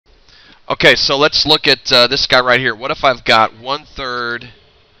Okay, so let's look at this guy right here. What if I've got 1/3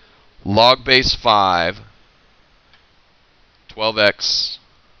 log base 5, 12x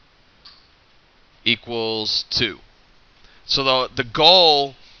equals 2. So the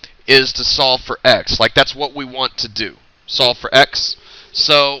goal is to solve for x. Like, that's what we want to do. Solve for x.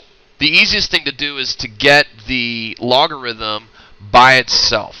 So the easiest thing to do is to get the logarithm by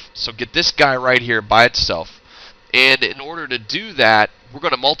itself. So get this guy right here by itself. And in order to do that, we're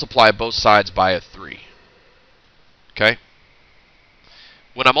going to multiply both sides by a 3. Okay?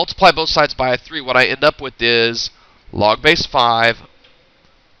 When I multiply both sides by a 3, what I end up with is log base 5,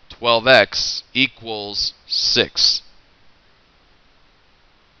 12x equals 6.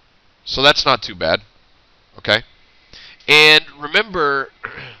 So that's not too bad. Okay? And remember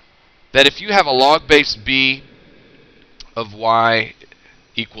that if you have a log base b of y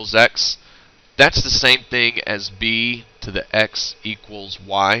equals x, that's the same thing as b to the x equals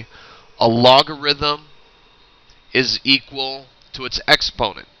y. A logarithm is equal to its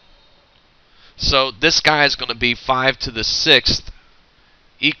exponent. So this guy is going to be 5 to the 6th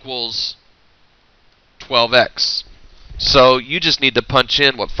equals 12x. So you just need to punch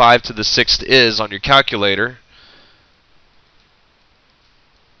in what 5 to the 6th is on your calculator.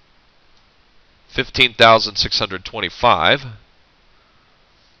 15,625.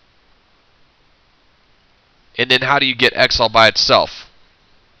 And then how do you get x all by itself?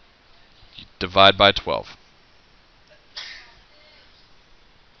 You divide by 12.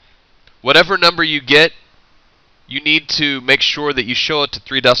 Whatever number you get, you need to make sure that you show it to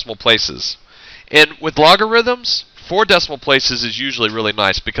 3 decimal places. And with logarithms, 4 decimal places is usually really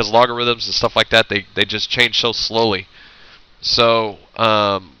nice, because logarithms and stuff like that, they just change so slowly. So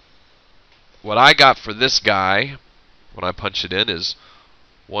what I got for this guy, when I punch it in, is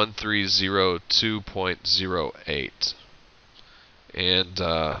 1302.08. And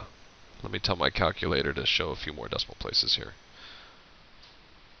let me tell my calculator to show a few more decimal places here.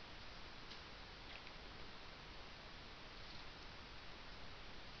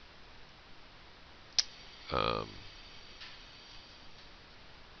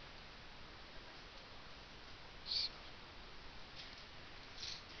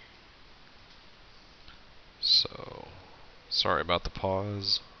 So, sorry about the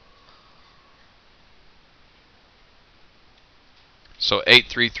pause. So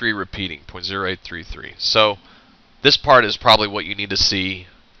 833 repeating, 0.0833. So this part is probably what you need to see.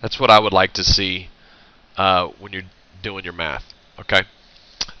 That's what I would like to see when you're doing your math. Okay.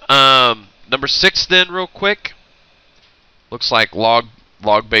 Number 6 then, real quick. Looks like log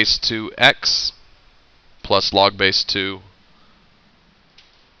base 2x plus log base 2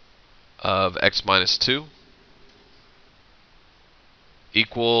 of x minus 2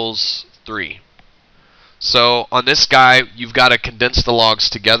 equals 3. So on this guy, you've got to condense the logs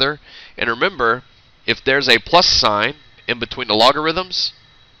together. And remember, if there's a plus sign in between the logarithms,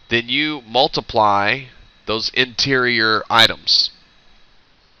 then you multiply those interior items.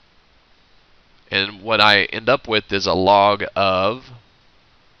 And what I end up with is a log of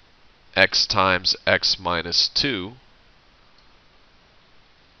x times x minus 2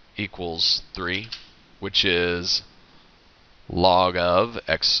 equals 3, which is log of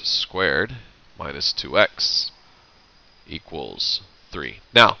x squared minus 2x equals 3.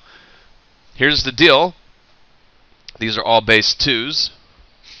 Now, here's the deal. These are all base 2's.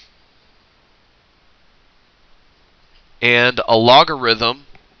 And a logarithm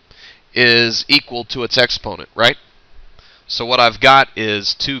is equal to its exponent, right? So what I've got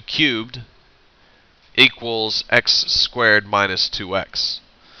is 2 cubed equals x squared minus 2x.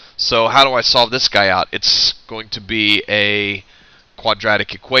 So how do I solve this guy out? It's going to be a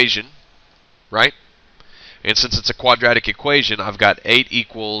quadratic equation, right? And since it's a quadratic equation, I've got 8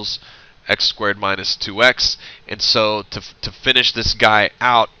 equals x squared minus 2x. And so to finish this guy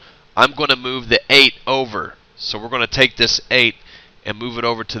out, I'm going to move the 8 over. So we're going to take this 8 and move it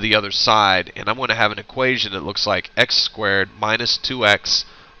over to the other side. And I'm going to have an equation that looks like x squared minus 2x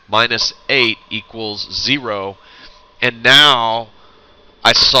minus 8 equals 0. And now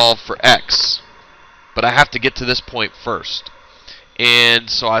I solve for x. But I have to get to this point first.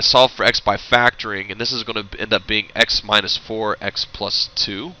 And so I solve for x by factoring. And this is going to end up being x minus 4, x plus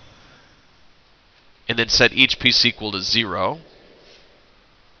 2. And then set each piece equal to 0.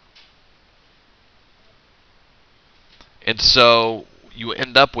 And so you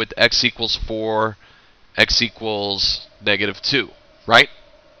end up with x equals 4, x equals negative 2, right?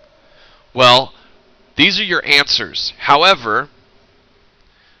 Well, these are your answers. However,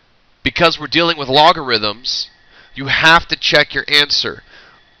 because we're dealing with logarithms, you have to check your answer.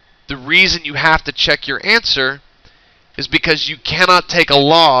 The reason you have to check your answer is because you cannot take a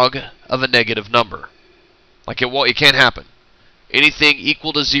log of a negative number. Like it can't happen. Anything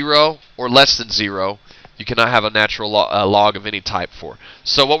equal to 0 or less than 0, you cannot have a natural log of any type for.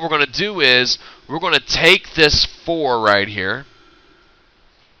 So what we're going to do is we're going to take this 4 right here.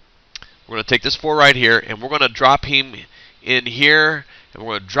 We're going to take this 4 right here, and we're going to drop him in here, and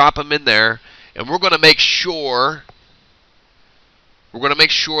we're going to drop him in there, and we're going to make sure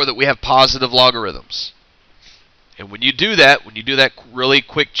that we have positive logarithms. And when you do that really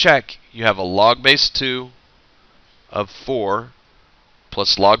quick check, you have a log base 2 of 4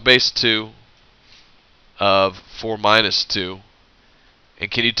 plus log base 2 of 4 minus 2.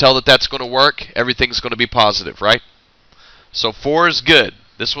 And can you tell that that's going to work? Everything's going to be positive, right? So 4 is good.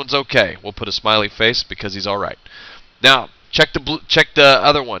 This one's okay. We'll put a smiley face because he's all right. Now, check the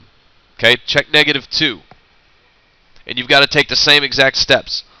other one. Okay, check negative 2. And you've got to take the same exact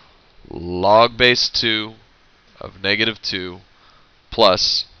steps. Log base 2 of negative 2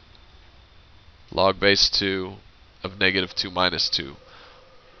 plus log base 2 of negative 2 minus 2.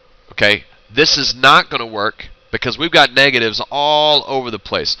 Okay, this is not going to work because we've got negatives all over the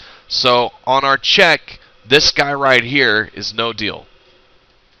place. So on our check, this guy right here is no deal.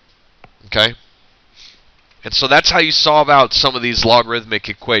 Okay? And so that's how you solve out some of these logarithmic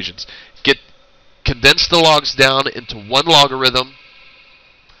equations. Condense the logs down into one logarithm,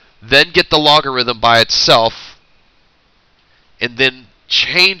 then get the logarithm by itself, and then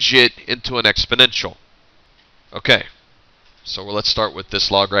change it into an exponential. Okay, so let's start with this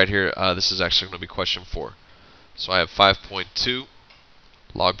log right here. This is actually going to be question 4. So I have 5.2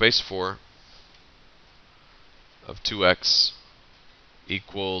 log base 4 of 2x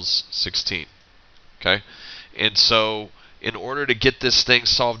equals 16. Okay, and so in order to get this thing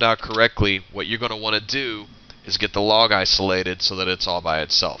solved out correctly, what you're going to want to do is get the log isolated so that it's all by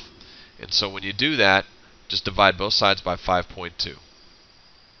itself. And so when you do that, just divide both sides by 5.2.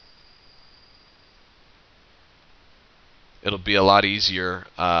 It'll be a lot easier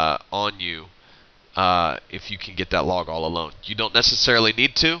on you if you can get that log all alone. You don't necessarily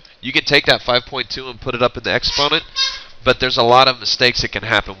need to. You can take that 5.2 and put it up in the exponent, but there's a lot of mistakes that can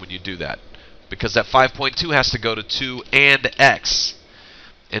happen when you do that, because that 5.2 has to go to 2 and x.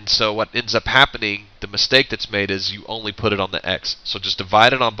 And so what ends up happening, the mistake that's made is you only put it on the x. So just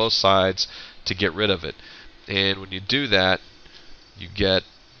divide it on both sides to get rid of it. And when you do that, you get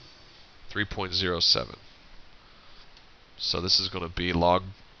 3.07. So this is going to be log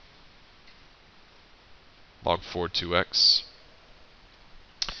 4 2x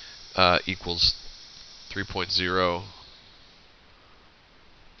equals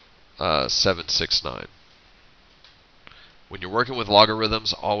 3.0769. When you're working with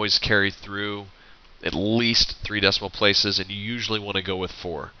logarithms, always carry through at least 3 decimal places, and you usually want to go with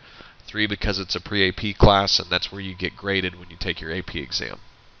 4. 3 because it's a pre-AP class, and that's where you get graded when you take your AP exam.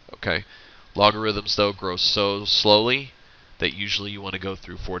 Okay? Logarithms, though, grow so slowly that usually you want to go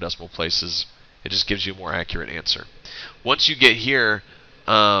through 4 decimal places. It just gives you a more accurate answer. Once you get here,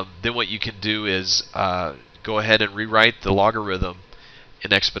 then what you can do is go ahead and rewrite the logarithm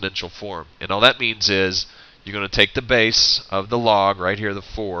in exponential form. And all that means is you're going to take the base of the log, right here, the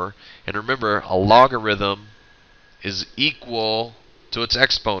 4, and remember, a logarithm is equal to its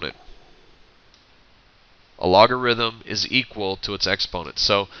exponent. A logarithm is equal to its exponent.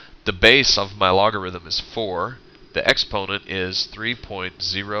 So the base of my logarithm is 4. The exponent is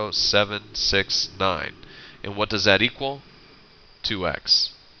 3.0769. And what does that equal?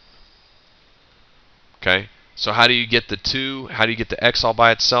 2x. Okay? So how do you get the 2? How do you get the x all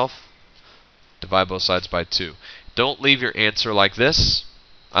by itself? Divide both sides by 2. Don't leave your answer like this.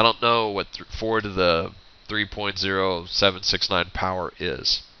 I don't know what 4 to the 3.0769 power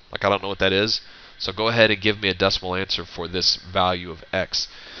is. Like, I don't know what that is. So go ahead and give me a decimal answer for this value of x.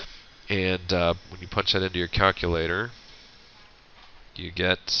 And when you punch that into your calculator, you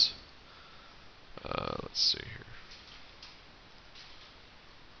get, let's see here,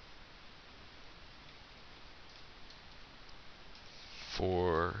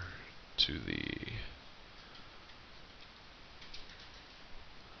 4 to the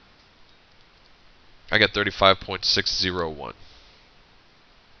I got 35.601.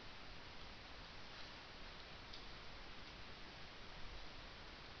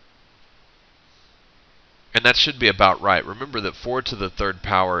 And that should be about right. Remember that 4 to the 3rd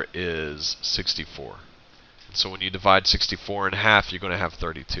power is 64. And so when you divide 64 in half, you're going to have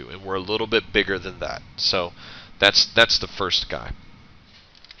 32. And we're a little bit bigger than that. So that's the first guy.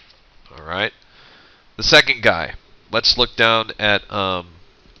 All right. The second guy. Let's look down at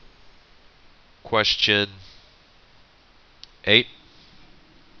question 8.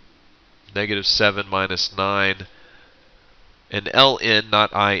 -7 minus 9 And ln,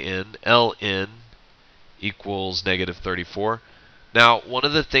 not in, ln equals negative 34. Now, one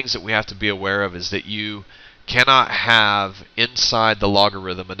of the things that we have to be aware of is that you cannot have inside the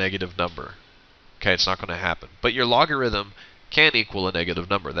logarithm a negative number. Okay, it's not going to happen. But your logarithm can equal a negative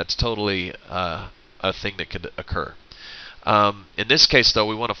number. That's totally a thing that could occur. In this case, though,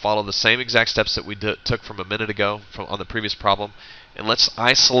 we want to follow the same exact steps that we took from a minute ago on the previous problem. And let's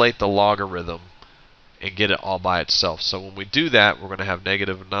isolate the logarithm and get it all by itself. So when we do that, we're going to have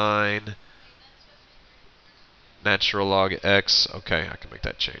negative 9 natural log x. Okay, I can make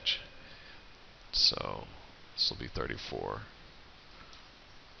that change. So this will be 34.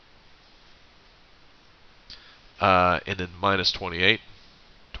 And then minus 28,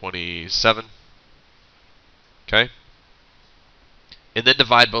 27. Okay? And then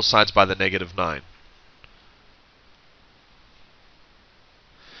divide both sides by the negative 9.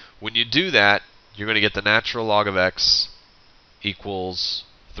 When you do that, you're going to get the natural log of x equals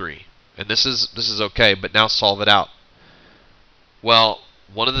 3. And this is okay, but now solve it out. Well,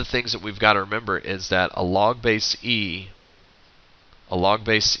 one of the things that we've got to remember is that a log base e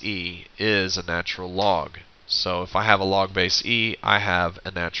is a natural log. So if I have a log base e, I have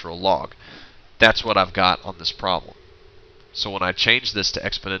a natural log. That's what I've got on this problem. So when I change this to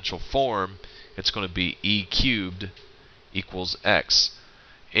exponential form, it's going to be e cubed equals x.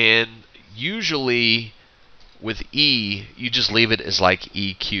 And usually with e, you just leave it as like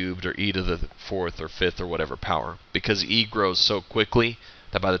e cubed or e to the 4th or 5th or whatever power, because e grows so quickly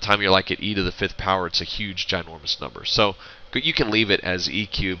that by the time you're like at e to the 5th power, it's a huge, ginormous number. So you can leave it as e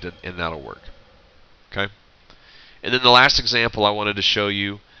cubed and that'll work. Okay? And then the last example I wanted to show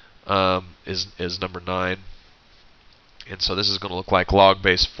you is number 9. And so this is going to look like log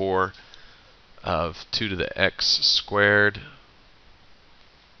base 4 of 2 to the x squared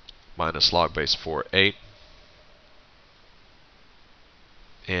minus log base 4, 8.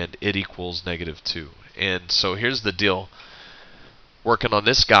 And it equals negative 2. And so here's the deal. Working on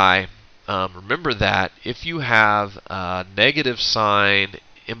this guy, remember that if you have a negative sign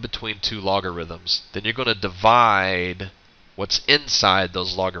in between two logarithms, then you're going to divide what's inside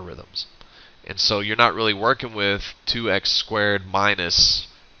those logarithms. And so you're not really working with 2x squared minus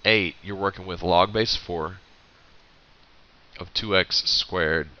 8. You're working with log base 4 of 2x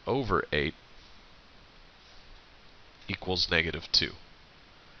squared over 8 equals negative 2.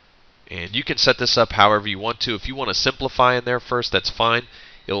 And you can set this up however you want to. If you want to simplify in there first, that's fine.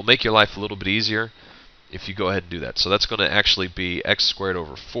 It will make your life a little bit easier if you go ahead and do that. So that's going to actually be x squared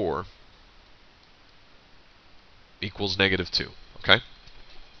over 4 equals negative 2. Okay?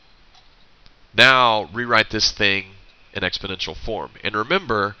 Now rewrite this thing in exponential form. And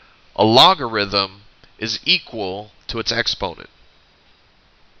remember, a logarithm is equal to its exponent.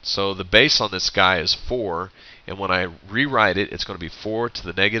 So the base on this guy is 4, and when I rewrite it, it's going to be 4 to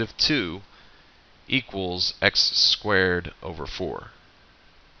the negative 2 equals x squared over 4.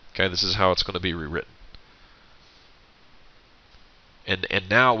 Okay, this is how it's going to be rewritten. And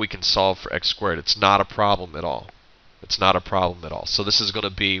now we can solve for x squared. It's not a problem at all. It's not a problem at all. So this is going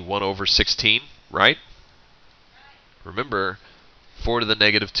to be 1 over 16, right? Remember, 4 to the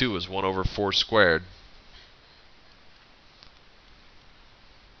negative 2 is 1 over 4 squared.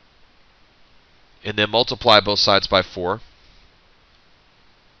 And then multiply both sides by 4.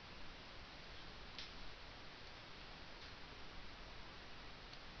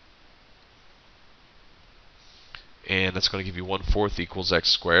 And that's going to give you 1/4 equals x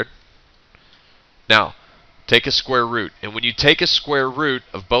squared. Now, take a square root. And when you take a square root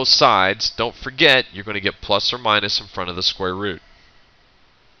of both sides, don't forget you're going to get plus or minus in front of the square root.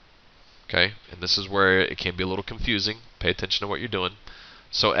 Okay? And this is where it can be a little confusing. Pay attention to what you're doing.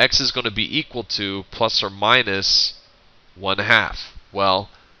 So x is going to be equal to plus or minus 1/2. Well,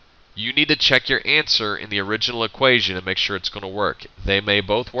 you need to check your answer in the original equation and make sure it's going to work. They may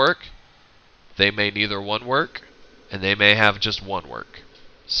both work. They may neither one work. And they may have just one work.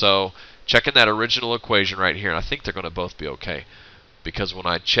 So checking that original equation right here, and I think they're going to both be okay. Because when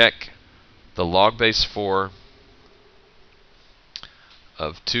I check the log base 4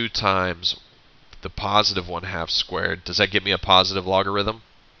 of 2 times the positive 1/2 squared, does that give me a positive logarithm?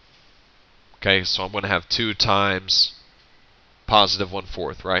 Okay, so I'm going to have 2 times positive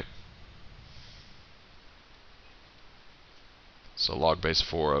 1/4, right? So log base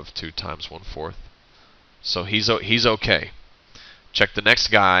 4 of 2 times 1/4. So he's okay. Check the next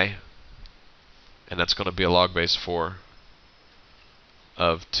guy, and that's going to be a log base 4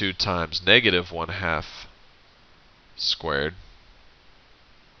 of 2 times negative 1/2 squared.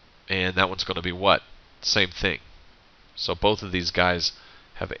 And that one's going to be what? Same thing. So both of these guys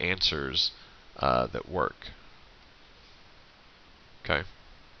have answers that work. Okay?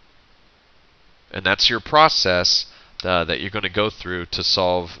 And that's your process that you're going to go through to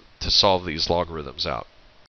solve these logarithms out.